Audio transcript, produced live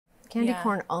Candy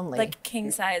corn only. Like king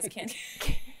size candy.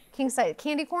 King size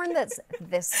candy corn that's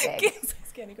this big. King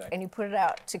size candy corn. And you put it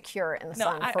out to cure in the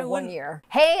sun for I 1 year.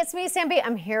 Hey, it's me, Sam B.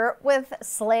 I'm here with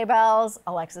Sleigh Bells,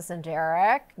 Alexis and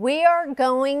Derek. We are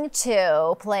going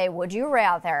to play Would You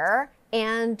Rather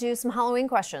and do some Halloween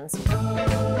questions.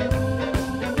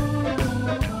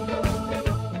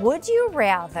 Would you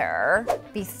rather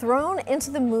be thrown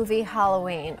into the movie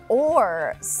Halloween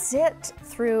or sit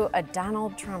through a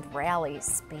Donald Trump rally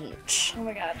speech? Oh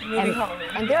my God, movie Halloween.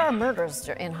 And there are murders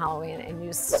in Halloween and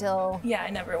you still... Yeah,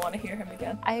 I never want to hear him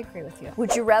again. I agree with you.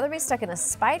 Would you rather be stuck in a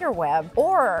spider web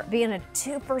or be in a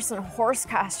two-person horse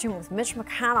costume with Mitch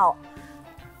McConnell?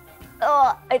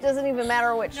 Ugh, it doesn't even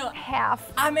matter which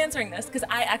half. I'm answering this because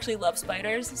I actually love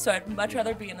spiders, so I'd much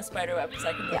rather be in a spider web because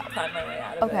I can climb my way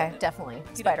out of it. Okay, definitly.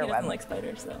 Spider He web. doesn't like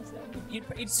spiders, though. So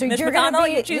So Mitch you're McConnell,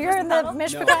 gonna be, you're in the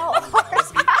Mitch McConnell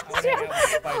horse costume.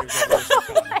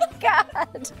 Oh my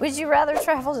God. Would you rather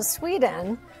travel to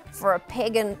Sweden for a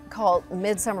pagan cult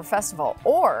midsummer festival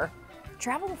or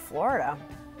travel to Florida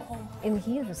in the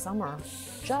heat of the summer?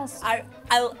 I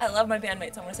love my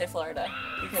bandmate, so I'm gonna say Florida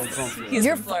because he's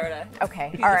from Florida. Okay,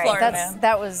 He's all a right. Florida man.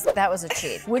 That was a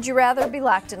cheat. Would you rather be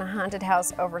locked in a haunted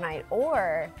house overnight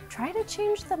or try to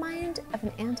change the mind of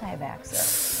an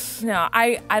anti-vaxxer? No,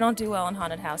 I don't do well in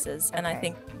haunted houses, and I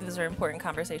think those are important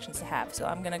conversations to have. So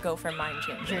I'm gonna go for mind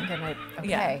changing. You're gonna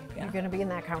You're gonna be in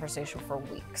that conversation for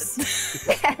weeks.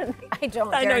 And I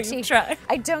don't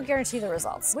guarantee the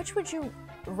results. Which would you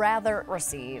rather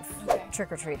receive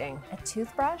trick or treating? A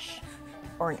toothbrush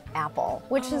or an apple?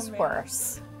 Which is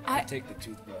worse? I'd take the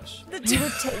toothbrush.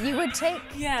 You would take?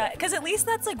 Yeah, because at least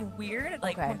that's like weird.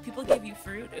 Like when people gave you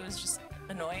fruit, it was just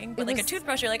annoying. But like a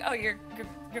toothbrush, you're like, oh, you're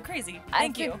crazy.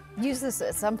 Thank you. Use this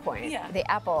at some point. Yeah. The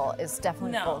apple is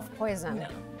definitely full of poison. No.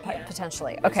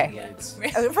 Potentially. Okay.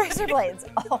 Razor blades,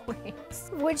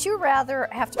 always. Would you rather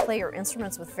have to play your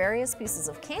instruments with various pieces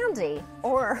of candy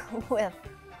or with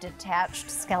detached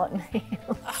skeleton hands?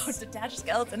 Oh, detached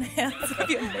skeleton hands. That'd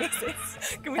be amazing.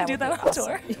 Can we do that on awesome.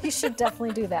 tour? You should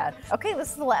definitely do that. Okay, this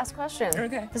is the last question.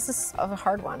 Okay. This is a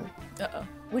hard one. Uh-oh.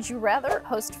 Would you rather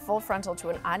host Full Frontal to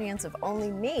an audience of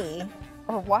only me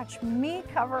or watch me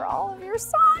cover all of your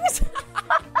songs?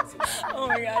 Oh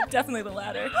my God, definitely the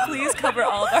latter. Please cover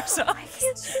all of our songs. I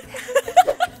can't do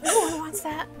that. No one wants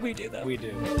that. We do, though. We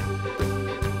do.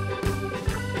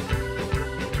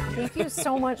 Thank you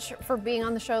so much for being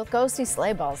on the show. Go see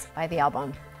Sleigh Bells by the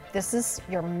album. This is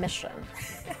your mission.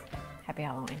 Happy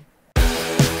Halloween.